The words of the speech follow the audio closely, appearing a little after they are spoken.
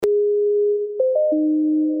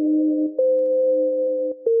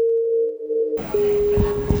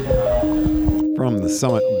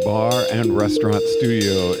Summit Bar and Restaurant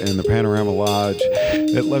Studio in the Panorama Lodge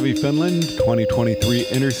at Levy, Finland, 2023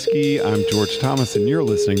 Interski. I'm George Thomas, and you're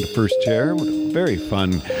listening to First Chair. What a very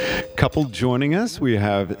fun couple joining us. We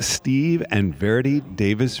have Steve and Verity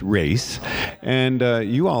Davis Race, and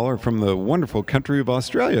you all are from the wonderful country of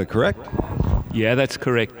Australia, correct? Yeah, that's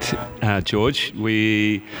correct, George.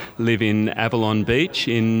 We live in Avalon Beach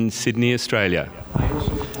in Sydney, Australia.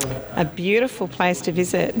 A beautiful place to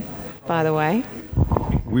visit, by the way.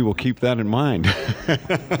 We will keep that in mind.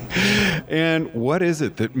 And what is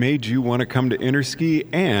it that made you want to come to Interski?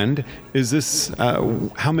 And is this,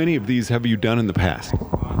 how many of these have you done in the past?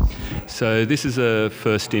 So this is a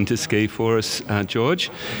first Interski for us, George.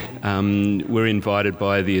 We're invited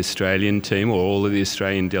by the Australian team, or all of the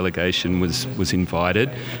Australian delegation was invited.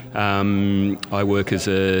 I work as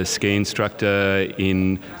a ski instructor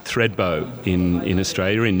in Thredbo in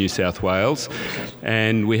Australia, in New South Wales,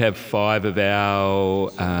 and we have 5 of our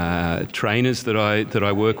trainers that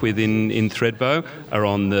I work with in Thredbo are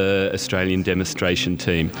on the Australian demonstration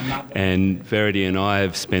team. And Verity and I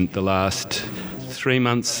have spent the last 3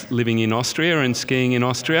 months living in Austria and skiing in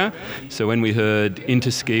Austria. So when we heard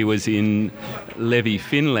Interski was in Levi,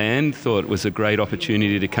 Finland, thought it was a great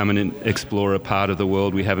opportunity to come and explore a part of the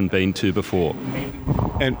world we haven't been to before.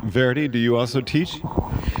 And Verity, do you also teach?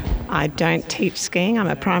 I don't teach skiing. I'm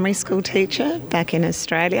a primary school teacher back in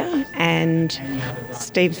Australia, and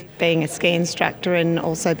Steve being a ski instructor and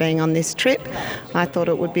also being on this trip, I thought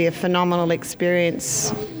it would be a phenomenal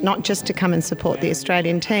experience, not just to come and support the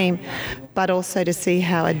Australian team, but also to see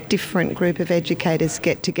how a different group of educators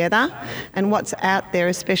get together and what's out there,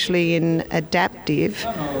 especially in adaptive,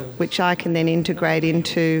 which I can then integrate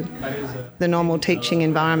into the normal teaching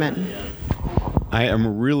environment. I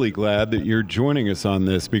am really glad that you're joining us on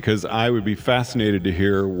this, because I would be fascinated to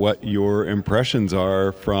hear what your impressions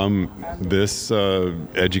are from this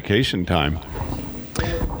education time.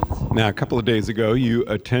 Now, a couple of days ago, you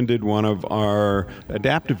attended one of our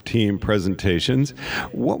adaptive team presentations.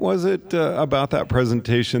 What was it about that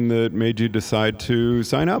presentation that made you decide to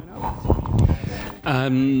sign up?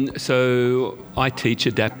 So I teach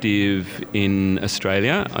adaptive in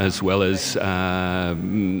Australia, as well as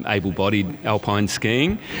able-bodied alpine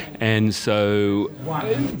skiing, and so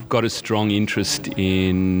I've got a strong interest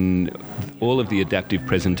in all of the adaptive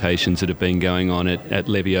presentations that have been going on at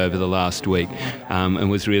Levy over the last week, and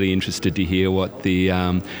was really interested to hear what the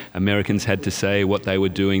Americans had to say, what they were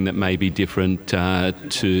doing that may be different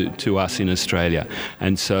to us in Australia.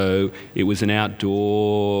 And so it was an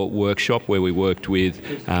outdoor workshop where we worked with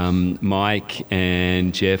Mike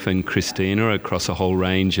and Jeff and Christina across a whole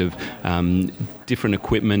range of different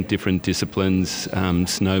equipment, different disciplines,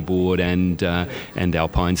 snowboard and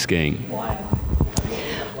alpine skiing.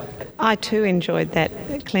 I too enjoyed that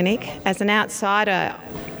clinic. As an outsider,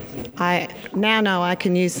 I now know I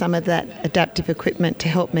can use some of that adaptive equipment to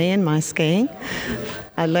help me in my skiing.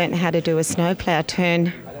 I learnt how to do a snowplow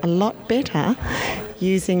turn a lot better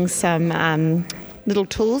using some little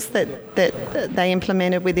tools that they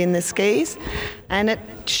implemented within the skis, and it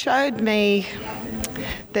showed me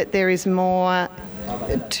that there is more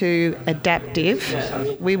to adaptive.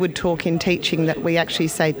 We would talk in teaching that we actually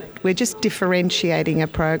say we're just differentiating a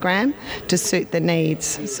program to suit the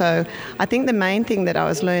needs. So I think the main thing that I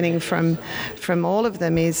was learning from all of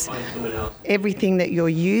them is everything that you're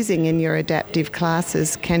using in your adaptive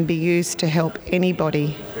classes can be used to help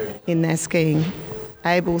anybody in their skiing.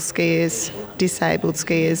 Able skiers, disabled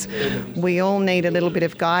skiers, we all need a little bit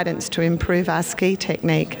of guidance to improve our ski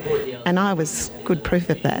technique, and I was good proof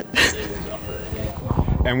of that.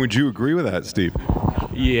 And would you agree with that, Steve?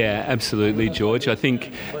 Yeah, absolutely, George. I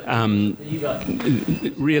think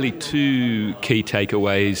really 2 key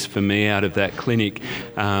takeaways for me out of that clinic.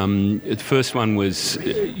 The first one was,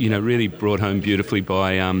 really brought home beautifully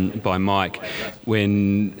by Mike,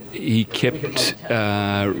 when he kept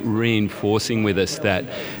reinforcing with us that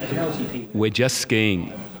we're just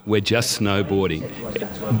skiing. We're just snowboarding.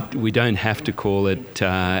 We don't have to call it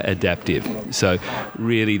adaptive. So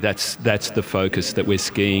really that's the focus, that we're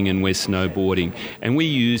skiing and we're snowboarding. And we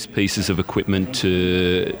use pieces of equipment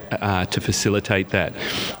to facilitate that.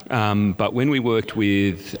 But when we worked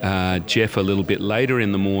with Jeff a little bit later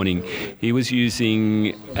in the morning, he was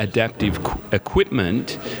using adaptive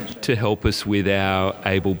equipment to help us with our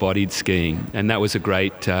able-bodied skiing. And that was a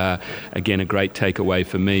great takeaway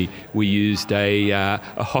for me. We used a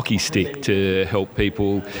hockey stick to help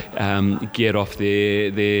people get off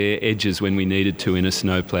their edges when we needed to in a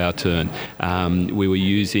snowplow turn. We were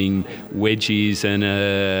using wedgies and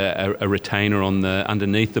a retainer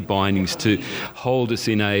underneath the bindings to hold us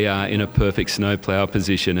in a perfect snowplow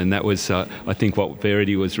position, and that was I think what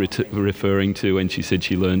Verity was referring to when she said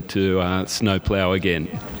she learned to snowplow again.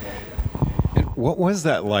 What was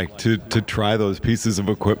that like to try those pieces of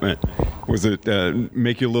equipment? Was it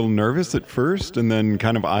make you a little nervous at first and then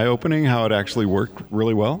kind of eye-opening how it actually worked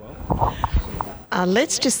really well?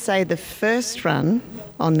 Let's just say the first run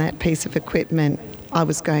on that piece of equipment, I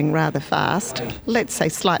was going rather fast, let's say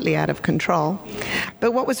slightly out of control.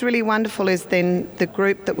 But what was really wonderful is then the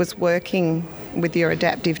group that was working with your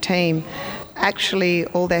adaptive team, actually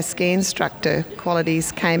all their ski instructor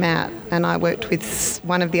qualities came out, and I worked with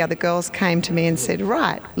one of the other girls came to me and said,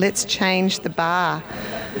 right, let's change the bar,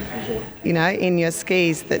 in your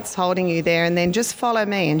skis that's holding you there, and then just follow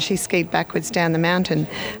me. And she skied backwards down the mountain.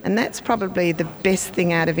 And that's probably the best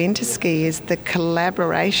thing out of Interski is the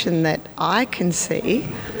collaboration that I can see,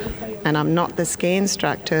 and I'm not the ski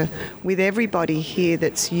instructor, with everybody here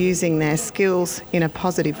that's using their skills in a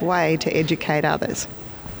positive way to educate others.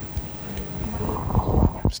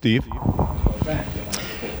 Steve?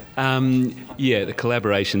 The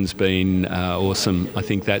collaboration's been awesome. I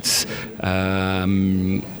think that's a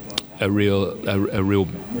real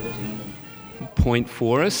point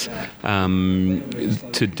for us.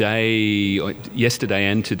 Yesterday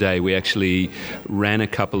and today, we actually ran a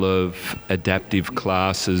couple of adaptive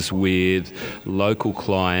classes with local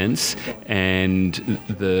clients, and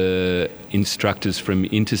the instructors from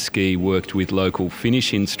Interski worked with local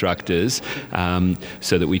Finnish instructors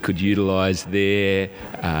so that we could utilise their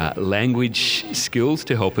language skills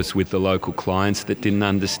to help us with the local clients that didn't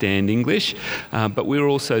understand English. But we were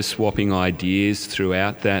also swapping ideas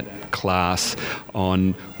throughout that class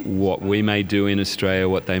on what we may do in Australia,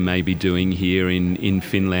 what they may be doing here in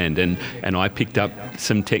Finland. And I picked up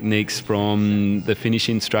some techniques from the Finnish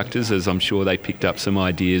instructors, as I'm sure they picked up some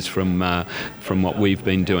ideas from what we've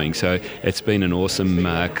been doing. So it's been an awesome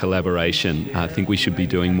collaboration. I think we should be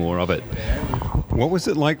doing more of it. What was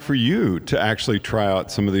it like for you to actually try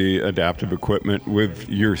out some of the adaptive equipment with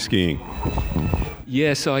your skiing?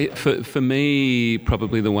 Yeah, so for me,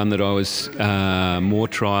 probably the one that I was more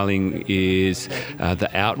trialling is the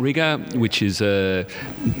outrigger, which is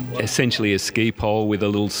essentially a ski pole with a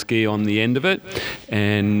little ski on the end of it.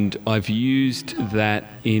 And I've used that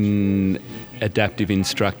in adaptive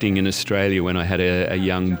instructing in Australia when I had a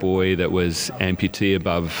young boy that was amputee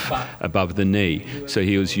above the knee. So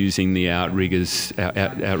he was using the outriggers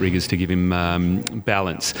to give him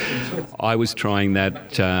balance. I was trying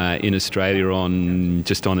that in Australia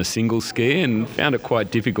just on a single ski and found it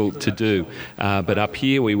quite difficult to do. But up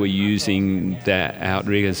here we were using the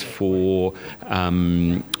outriggers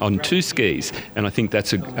on two skis, and I think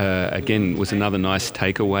that's again was another nice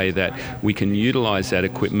takeaway that we can utilise that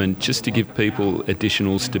equipment just to give people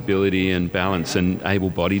additional stability and balance, and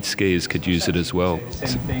able-bodied skiers could use it as well.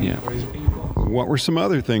 So, yeah. What were some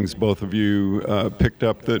other things both of you picked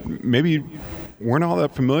up that maybe you weren't all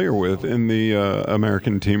that familiar with in the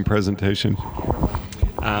American team presentation?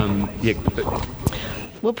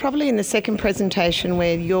 Well, probably in the second presentation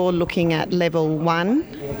where you're looking at level 1,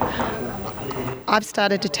 I've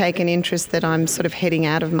started to take an interest that I'm sort of heading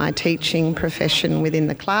out of my teaching profession within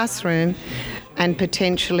the classroom and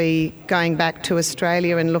potentially going back to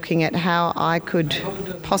Australia and looking at how I could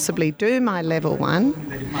possibly do my level 1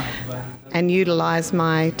 and utilise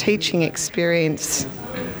my teaching experience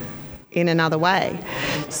in another way.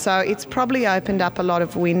 So it's probably opened up a lot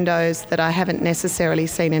of windows that I haven't necessarily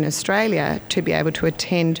seen in Australia to be able to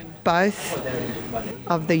attend both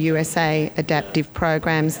of the USA adaptive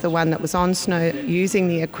programs, the one that was on snow using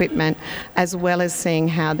the equipment, as well as seeing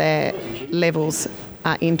how their levels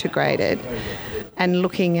are integrated and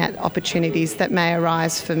looking at opportunities that may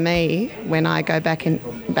arise for me when I go back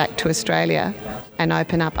to Australia and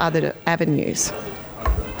open up other avenues.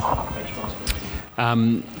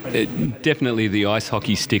 Definitely the ice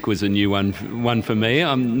hockey stick was a new one for me.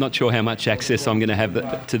 I'm not sure how much access I'm going to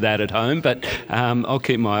have to that at home, but I'll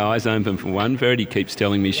keep my eyes open for one. Verity keeps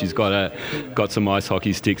telling me she's got some ice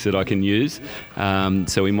hockey sticks that I can use,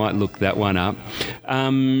 so we might look that one up.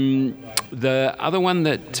 The other one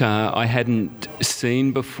that I hadn't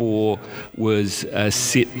seen before was a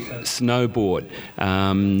sit snowboard,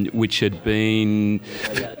 which had been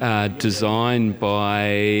designed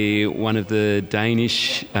by one of the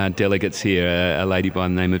Danish delegates here, a lady by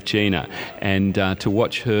the name of Gina, and to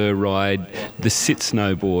watch her ride the sit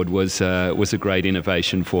snowboard was a great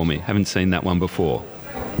innovation for me. Haven't seen that one before.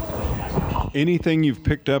 Anything you've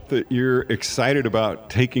picked up that you're excited about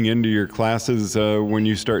taking into your classes when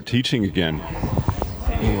you start teaching again?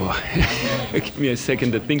 Oh, give me a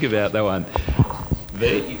second to think about that one.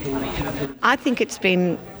 I think it's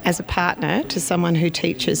been as a partner to someone who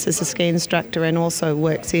teaches as a ski instructor and also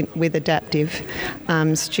works with adaptive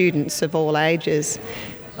students of all ages.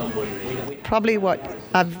 Probably what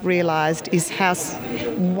I've realised is how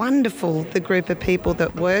wonderful the group of people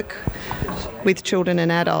that work with children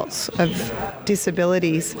and adults of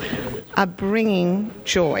disabilities are bringing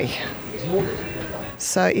joy.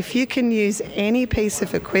 So if you can use any piece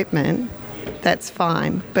of equipment, that's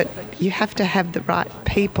fine, but you have to have the right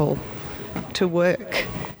people to work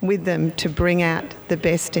with them to bring out the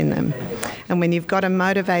best in them. And when you've got a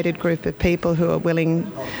motivated group of people who are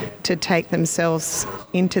willing to take themselves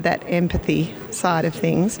into that empathy side of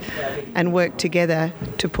things and work together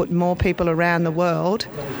to put more people around the world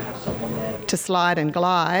to slide and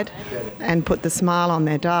glide and put the smile on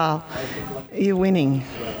their dial, you're winning.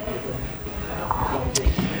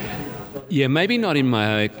 Yeah, maybe not in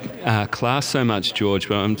my class so much, George,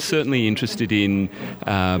 but I'm certainly interested in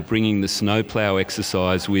bringing the snowplow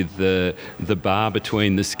exercise with the bar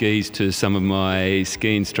between the skis to some of my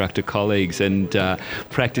ski instructor colleagues and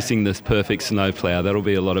practicing this perfect snowplow. That'll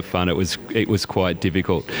be a lot of fun. It was quite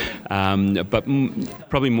difficult. But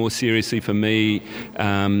probably more seriously for me,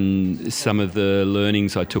 some of the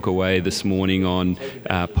learnings I took away this morning on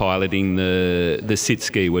piloting the sit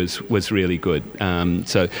ski was really good.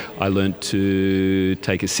 So I learnt to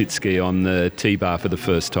take a sit ski on the T-bar for the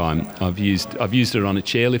first time. I've used it on a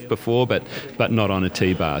chairlift before, but not on a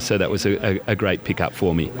T-bar. So that was a great pickup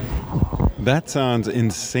for me. That sounds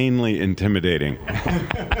insanely intimidating.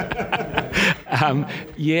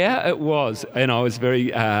 Yeah, it was, and I was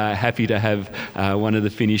very happy to have one of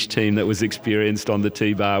the Finnish team that was experienced on the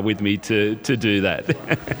T-bar with me to do that.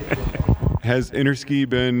 Has Interski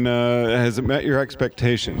has it met your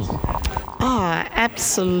expectations? Oh,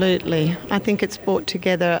 absolutely. I think it's brought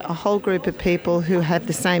together a whole group of people who have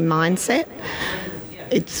the same mindset.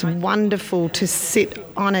 It's wonderful to sit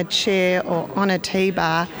on a chair or on a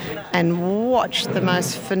T-bar and watch the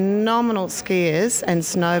most phenomenal skiers and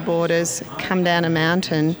snowboarders come down a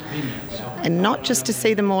mountain, and not just to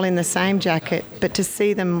see them all in the same jacket, but to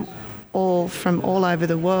see them all from all over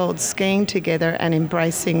the world skiing together and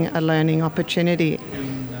embracing a learning opportunity.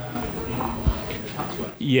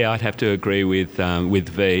 Yeah, I'd have to agree with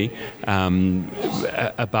V.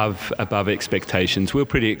 Above expectations. We're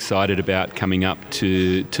pretty excited about coming up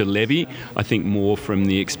to Levi. I think more from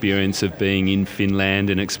the experience of being in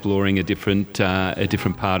Finland and exploring a different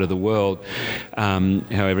part of the world.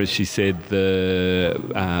 However, as she said, the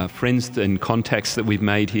friends and contacts that we've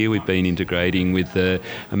made here, we've been integrating with the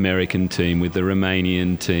American team, with the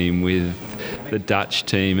Romanian team, with the Dutch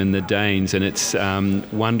team and the Danes, and it's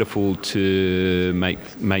wonderful to make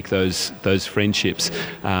those friendships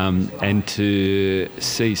and to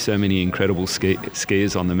see so many incredible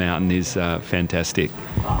skiers on the mountain is fantastic.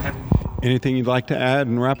 Anything you'd like to add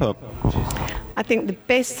and wrap up? I think the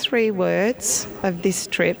best 3 words of this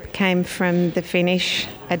trip came from the Finnish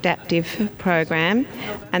adaptive program,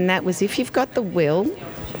 and that was, if you've got the will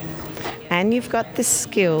and you've got the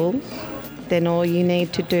skill, then all you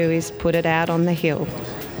need to do is put it out on the hill.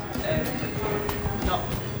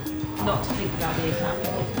 Not to think about the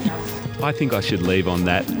example. I think I should leave on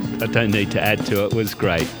that. I don't need to add to it. It was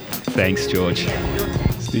great. Thanks, George.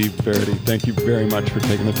 Steve, Verity, thank you very much for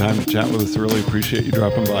taking the time to chat with us. I really appreciate you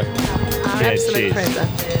dropping by. Absolute pleasure.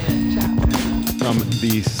 From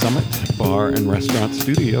the Summit Bar and Restaurant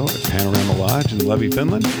Studio at Panorama Lodge in Levi,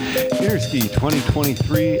 Finland, Interski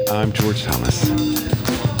 2023, I'm George Thomas.